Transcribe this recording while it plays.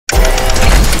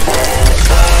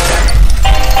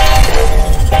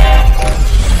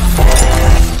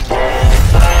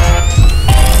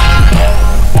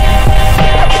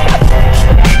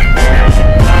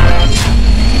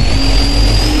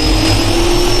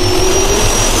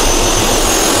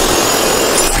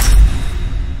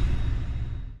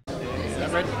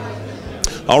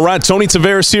All right, Tony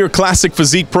Tavares here, Classic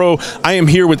Physique Pro. I am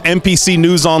here with NPC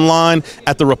News Online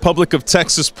at the Republic of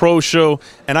Texas Pro Show,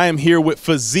 and I am here with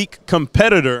physique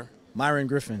competitor Myron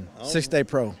Griffin, 6-Day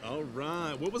Pro. All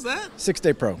right, what was that?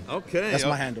 6-Day Pro. Okay. That's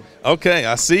my handle. Okay,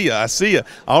 I see ya, I see ya.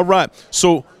 All right,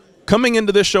 so coming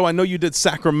into this show, I know you did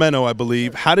Sacramento, I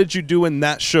believe. How did you do in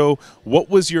that show? What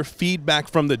was your feedback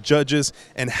from the judges,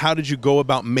 and how did you go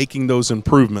about making those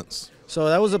improvements? So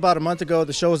that was about a month ago.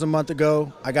 The show was a month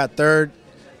ago. I got third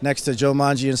next to Joe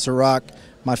Manji and Ciroc.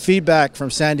 My feedback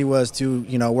from Sandy was to,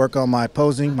 work on my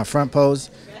posing, my front pose,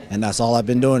 and that's all I've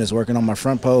been doing is working on my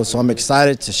front pose. So I'm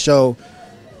excited to show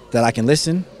that I can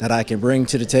listen, that I can bring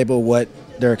to the table what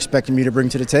they're expecting me to bring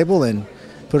to the table and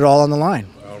put it all on the line.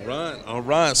 All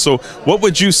right. So what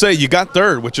would you say? You got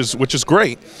third, which is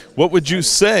great. What would you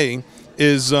say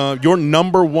is your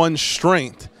 #1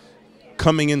 strength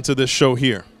coming into this show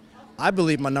here? I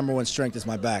believe my #1 strength is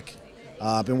my back.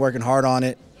 I've been working hard on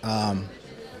it.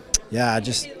 Yeah,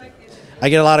 I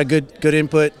get a lot of good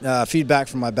input, feedback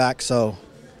from my back. So,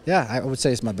 yeah, I would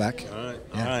say it's my back. All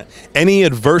right. Any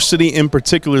adversity in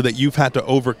particular that you've had to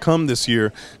overcome this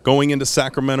year, going into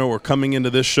Sacramento or coming into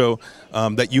this show,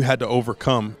 that you had to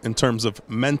overcome in terms of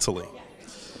mentally?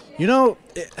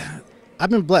 I've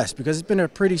been blessed because it's been a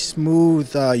pretty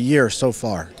smooth year so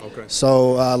far. Okay.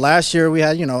 So last year we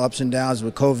had ups and downs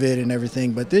with COVID and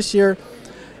everything, but this year,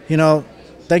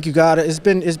 thank you God, it's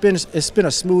been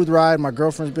a smooth ride. My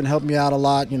girlfriend's been helping me out a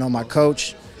lot. My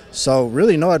coach. So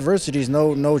really, no adversities,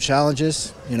 no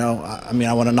challenges. I mean,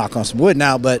 I want to knock on some wood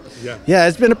now, but yeah,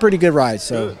 it's been a pretty good ride.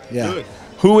 So Good.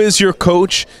 Who is your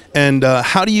coach, and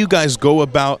how do you guys go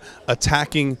about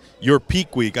attacking your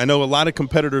peak week? I know a lot of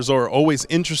competitors are always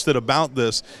interested about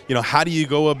this. How do you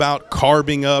go about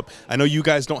carbing up? I know you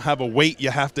guys don't have a weight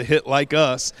you have to hit like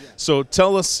us. So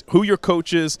tell us who your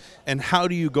coach is, and how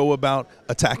do you go about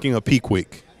attacking a peak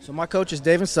week? So my coach is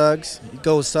David Suggs. He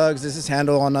goes Suggs. This is his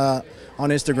handle on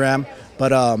Instagram.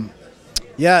 But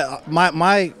yeah,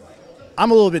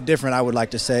 I'm a little bit different, I would like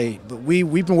to say. But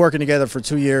we've been working together for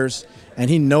 2 years, and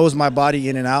he knows my body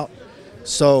in and out.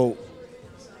 So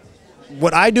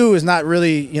what I do is not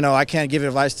really, I can't give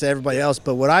advice to everybody else.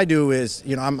 But what I do is,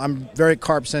 I'm very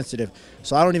carb sensitive.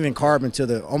 So I don't even carb until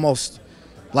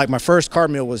like my first carb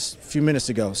meal was a few minutes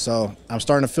ago. So I'm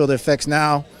starting to feel the effects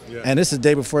now. Yeah. And this is the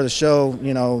day before the show.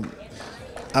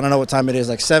 I don't know what time it is,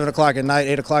 like 7 o'clock at night,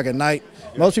 8 o'clock at night.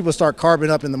 Yeah. Most people start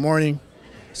carbing up in the morning.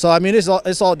 So, I mean, it's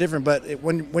all different. But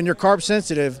when you're carb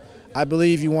sensitive, I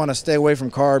believe you want to stay away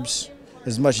from carbs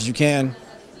as much as you can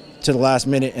to the last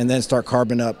minute and then start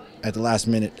carbing up at the last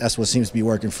minute. That's what seems to be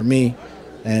working for me.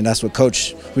 And that's what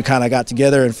we kind of got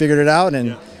together and figured it out.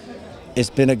 And it's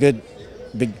been a good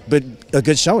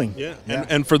showing. Yeah.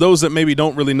 And for those that maybe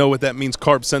don't really know what that means,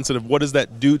 carb sensitive, what does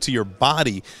that do to your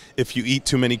body if you eat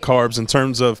too many carbs in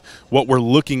terms of what we're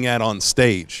looking at on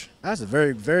stage? That's a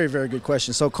very, very, very good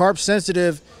question. So carb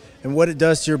sensitive and what it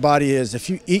does to your body is if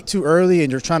you eat too early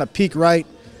and you're trying to peak right,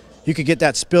 you could get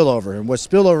that spillover. And what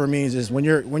spillover means is when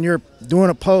you're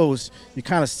doing a pose, you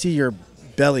kind of see your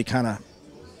belly kind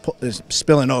of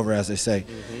spilling over, as they say.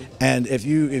 Mm-hmm. And if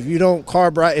you don't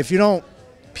carb right, if you don't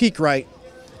peak right,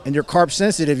 and you're carb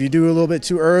sensitive, you do a little bit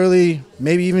too early,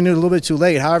 maybe even a little bit too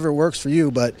late, however it works for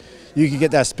you, but you can get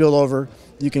that spillover.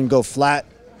 You can go flat.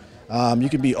 You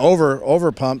can be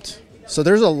over pumped. So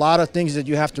there's a lot of things that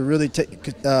you have to really take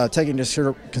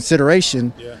into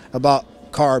consideration about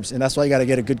carbs, and that's why you got to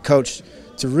get a good coach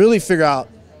to really figure out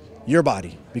your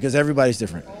body, because everybody's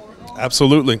different.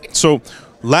 Absolutely. So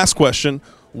last question,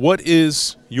 what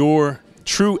is your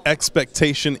true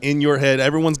expectation in your head?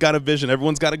 Everyone's got a vision,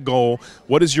 everyone's got a goal.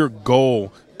 What is your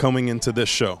goal coming into this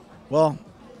show? Well,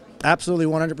 absolutely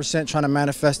 100% trying to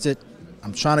manifest it.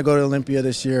 I'm trying to go to Olympia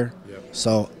this year.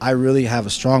 So I really have a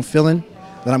strong feeling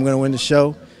that I'm going to win the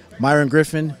show. Myron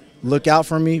Griffin, look out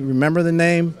for me. Remember the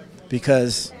name,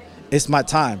 because it's my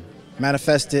time.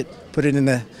 Manifest it, put it in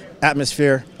the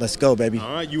atmosphere. Let's go, baby.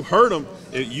 All right, you heard him.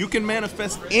 You can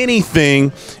manifest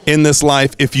anything in this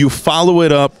life if you follow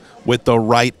it up with the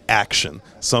right action.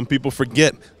 Some people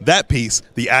forget that piece.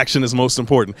 The action is most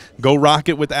important. Go rock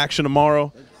it with action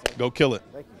tomorrow. Go kill it.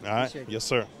 All right? Yes,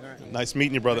 sir. Nice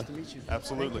meeting you, brother. Nice to meet you.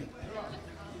 Absolutely.